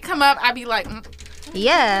Eventbrite come up, I be like,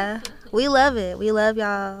 Yeah, we love it. We love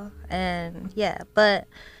y'all. And yeah, but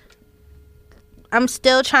I'm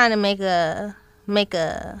still trying to make a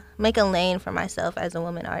lane for myself as a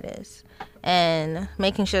woman artist, and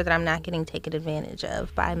making sure that I'm not getting taken advantage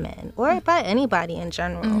of by men or by anybody in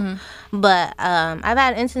general. Mm-hmm. But I've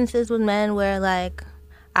had instances with men where, like,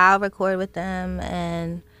 I'll record with them,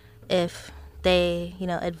 and if they,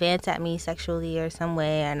 advance at me sexually or some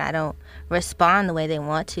way and I don't respond the way they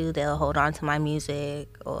want to, they'll hold on to my music,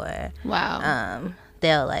 or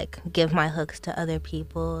they'll like give my hooks to other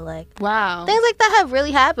people. Like, wow, things like that have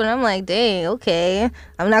really happened. I'm like, dang, okay,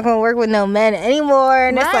 I'm not gonna work with no men anymore.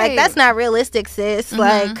 And it's like, that's not realistic, sis. Mm-hmm.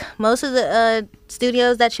 Like, most of the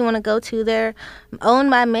studios that you want to go to, they're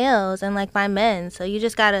owned by males and like by men. So you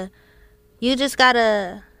just gotta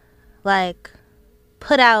like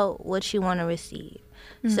put out what you want to receive.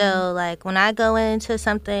 Mm-hmm. So like when I go into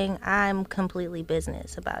something, I'm completely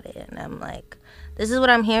business about it, and I'm like, this is what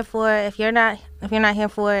I'm here for. If you're not here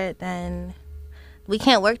for it, then we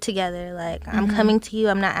can't work together. Like, I'm coming to you.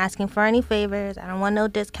 I'm not asking for any favors. I don't want no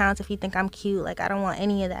discounts if you think I'm cute. Like, I don't want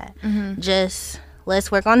any of that. Mm-hmm. Just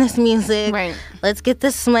let's work on this music. Right. Let's get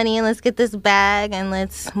this money and let's get this bag and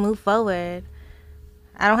let's move forward.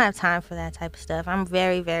 I don't have time for that type of stuff. I'm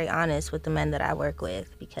very, very honest with the men that I work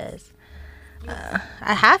with, because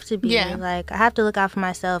I have to be. Yeah. Like, I have to look out for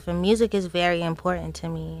myself, and music is very important to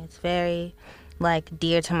me. It's very, like,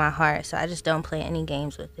 dear to my heart, so I just don't play any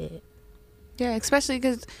games with it. Yeah, especially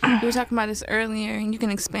because we were talking about this earlier, and you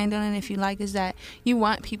can expand on it if you like, is that you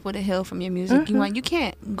want people to heal from your music. Mm-hmm. You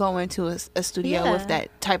can't go into a studio with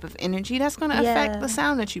that type of energy. That's going to affect the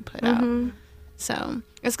sound that you put out. So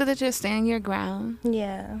it's good that you're standing your ground.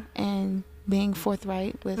 Yeah. And being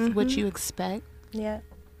forthright with what you expect. Yeah.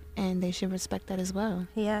 And they should respect that as well.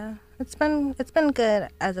 Yeah. It's been good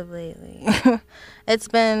as of lately. It's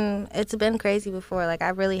been crazy before. Like, I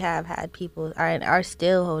really have had people are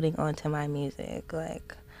still holding on to my music,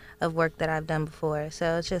 like, of work that I've done before.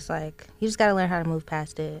 So it's just like, you just got to learn how to move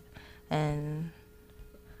past it and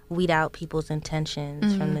weed out people's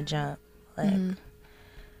intentions from the jump. Like,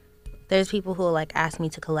 there's people who will, like, ask me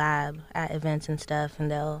to collab at events and stuff,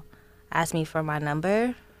 and they'll ask me for my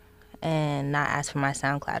number and not ask for my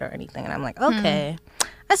SoundCloud or anything. And I'm like, okay,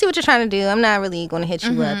 I see what you're trying to do. I'm not really going to hit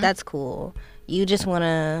you up. That's cool. You just want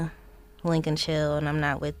to, Lincoln chill, and I'm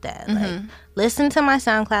not with that. Like, listen to my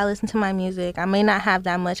SoundCloud, listen to my music. I may not have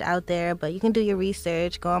that much out there, but you can do your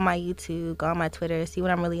research. Go on my YouTube, go on my Twitter, see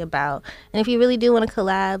what I'm really about. And if you really do want to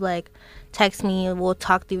collab, like, text me. We'll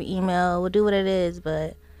talk through email. We'll do what it is.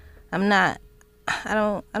 But I'm not. I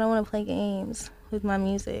don't want to play games with my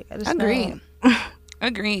music. I just Agreed.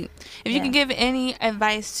 Agreed. If you could give any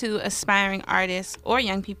advice to aspiring artists or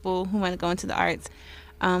young people who want to go into the arts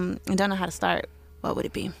and don't know how to start, what would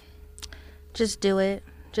it be? Just do it.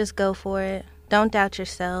 Just go for it. Don't doubt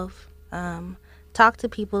yourself. Talk to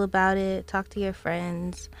people about it. Talk to your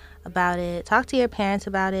friends about it. Talk to your parents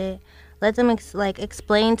about it. Let them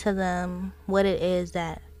explain to them what it is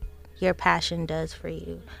that your passion does for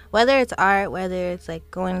you. Whether it's art, whether it's like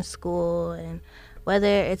going to school, and whether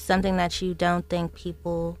it's something that you don't think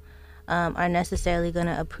people are necessarily going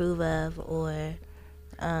to approve of or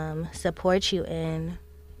support you in.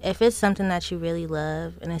 If it's something that you really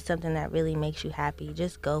love and it's something that really makes you happy,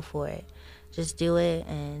 just go for it. Just do it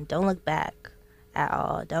and don't look back at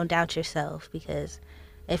all. Don't doubt yourself, because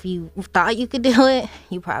if you thought you could do it,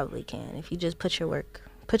 you probably can. If you just put your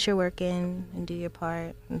work in and do your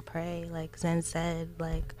part and pray, like Zen said,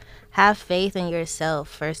 like, have faith in yourself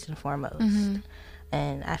first and foremost.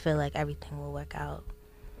 And I feel like everything will work out.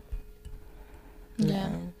 Yeah.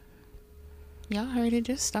 Y'all heard it.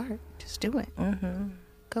 Just start. Just do it.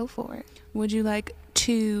 Go for it. Would you like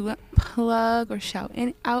to plug or shout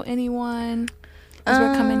out anyone as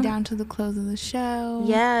we're coming down to the close of the show?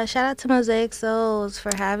 Yeah, shout out to Mosaic Souls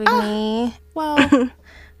for having me. Well,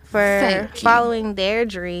 for following their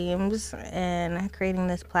dreams and creating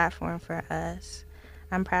this platform for us.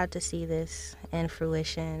 I'm proud to see this in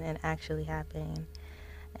fruition and actually happen.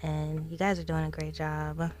 And you guys are doing a great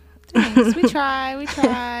job. Thanks. We try.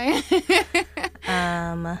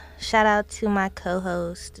 Shout out to my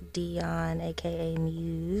co-host Dion, aka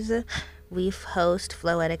Muse. We host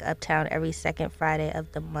Floetic Uptown every second Friday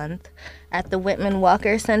of the month at the Whitman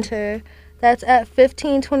Walker Center. That's at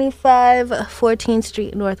 1525 14th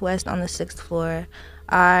Street Northwest on the 6th floor.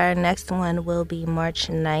 Our next one will be March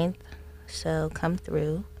 9th, so come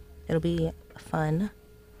through. It'll be fun,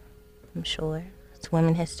 I'm sure. It's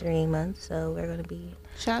Women's History Month, so we're going to be...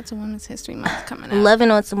 Shout out to Women's History Month coming up.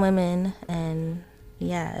 Loving on some women, and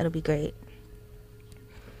yeah, it'll be great.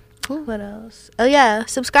 Cool. What else? Oh, yeah,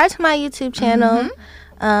 subscribe to my YouTube channel.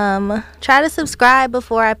 Try to subscribe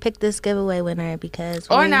before I pick this giveaway winner, because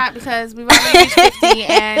we've already reached 50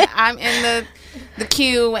 and I'm in the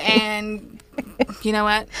queue, and you know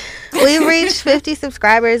what? We've reached 50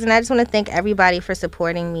 subscribers, and I just want to thank everybody for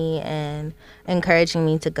supporting me and encouraging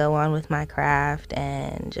me to go on with my craft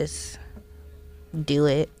and just do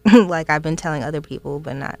it like I've been telling other people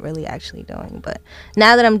but not really actually doing. But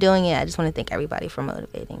now that I'm doing it, I just want to thank everybody for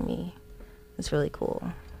motivating me. It's really cool.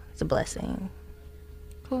 It's a blessing.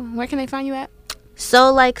 Cool. Where can they find you at?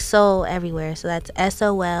 SolLikeSoul everywhere. So that's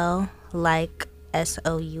SOL like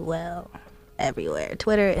SOUL everywhere.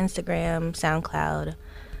 Twitter, Instagram, SoundCloud,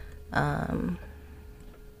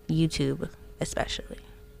 YouTube especially.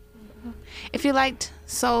 If you liked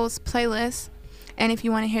Soul's playlist and if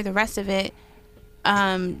you want to hear the rest of it,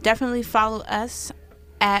 definitely follow us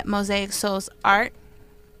at Mosaic Souls Art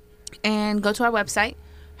and go to our website.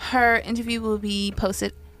 Her interview will be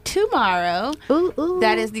posted tomorrow. Ooh.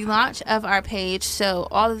 That is the launch of our page, so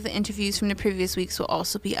all of the interviews from the previous weeks will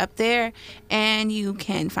also be up there, and you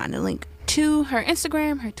can find a link to her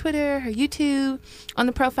Instagram, her Twitter, her YouTube on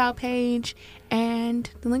the profile page, and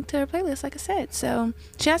the link to her playlist, like I said. So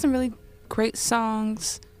she has some really great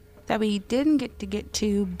songs that we didn't get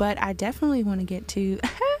to, but I definitely want to get to.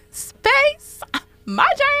 Space, my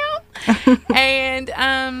jam.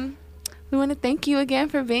 And we want to thank you again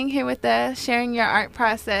for being here with us, sharing your art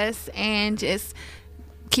process, and just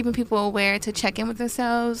keeping people aware to check in with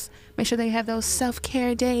themselves. Make sure they have those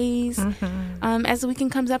self-care days. As the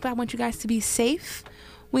weekend comes up, I want you guys to be safe.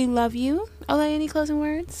 We love you. Olay, any closing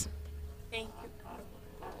words?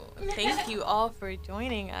 Thank you all for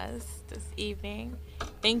joining us this evening.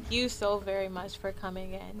 Thank you so very much for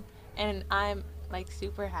coming in. And I'm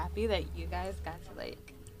super happy that you guys got to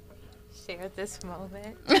share this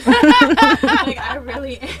moment. I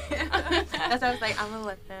really am. That's why I was I'm gonna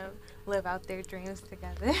let them live out their dreams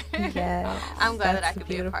together. Yeah. I'm glad that I could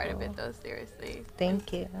be a part of it though, seriously.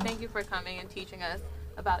 Thank you. Thank you for coming and teaching us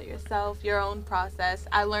about yourself, your own process.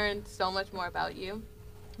 I learned so much more about you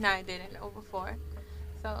that I didn't know before.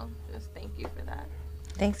 So just thank you for that.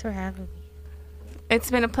 Thanks for having me.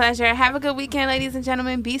 It's been a pleasure. Have a good weekend, ladies and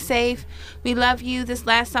gentlemen. Be safe. We love you. This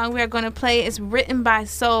last song we are going to play is written by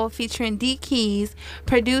Soul, featuring D Keys,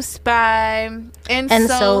 produced by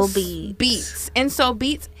Ensoul Beats. Ensoul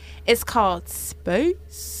Beats. It's called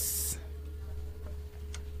Space.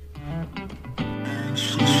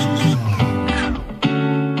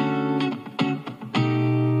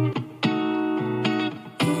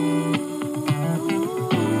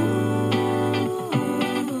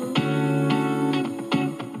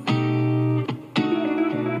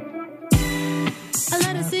 I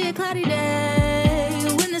let her see a cloudy day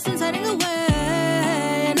when the sun's hiding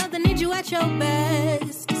away. Nothing needs you at your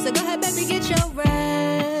best, so go ahead, baby, get your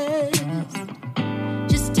rest.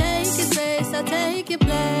 Just take your space, I'll take your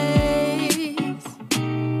place.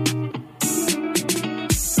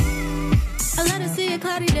 I let her see a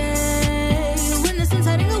cloudy day when the sun's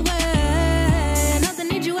hiding away. Nothing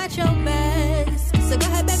needs you at your best, so go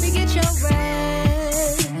ahead, baby, get your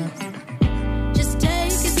rest. Just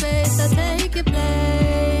take your space, I'll take your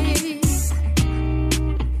place.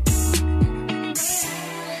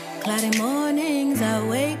 Cloudy mornings, I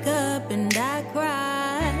wake up and I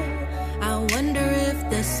cry. I wonder if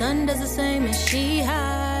the sun does the same as she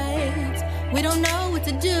hides. We don't know what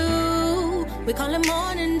to do, we call it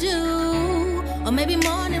morning dew, or maybe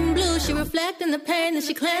morning blue. She reflecting the pain that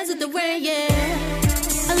she cleanses the rain, yeah.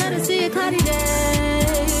 I let her see a cloudy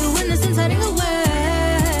day when the sun's hiding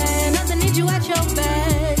away. Nothing needs you at your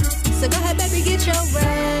best, so go ahead, baby, get your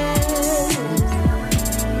rest.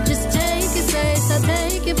 Just take your space, I'll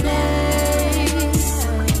take your place.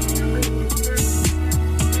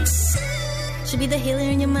 She be the healer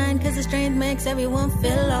in your mind, cause the strength makes everyone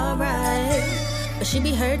feel alright. But she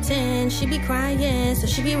be hurting, she be crying, so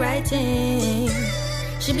she be writing.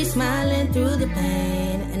 She be smiling through the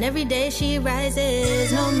pain, and every day she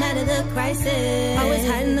rises, no matter the crisis. Always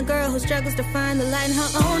hiding the girl who struggles to find the light in her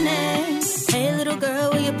own name. Hey little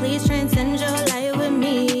girl, will you please transcend your light with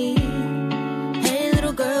me? Hey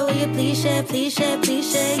little girl, will you please share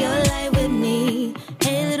your light with me?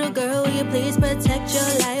 Hey little girl, will you please protect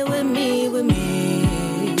your light with me, with me?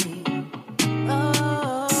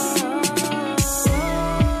 Oh,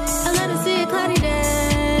 I let her see a cloudy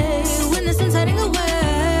day when the sun's hiding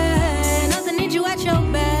away. Nothing needs you at your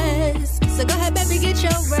best, so go ahead, baby, get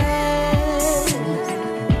your rest.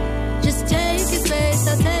 Just take your space,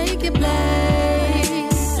 I'll take your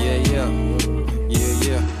place. Yeah.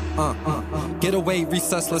 Get away,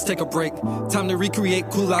 recess, let's take a break. Time to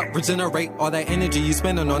recreate, cool out, regenerate. All that energy you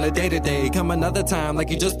spending on a day-to-day. Come another time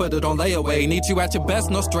like you just put it on layaway. Need you at your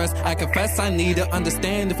best, no stress. I confess I need to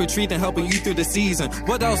understand if we're treating, helping you through the season.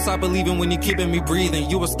 What else I believe in when you're keeping me breathing?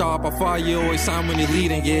 You a star by far, you always shine when you're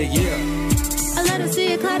leading, yeah. I let her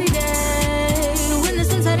see a cloudy day when the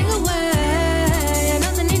sun's hiding away.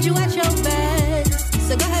 Nothing needs you at your best,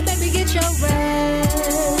 so go ahead, baby, get your rest.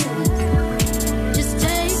 Just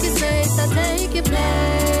take your space, I'll take your place.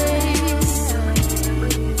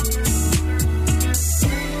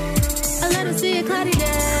 I let her see a cloudy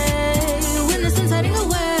day when the sun's hiding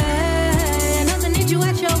away. Nothing needs you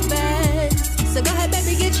at your best, so go ahead,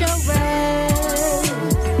 baby, get your rest.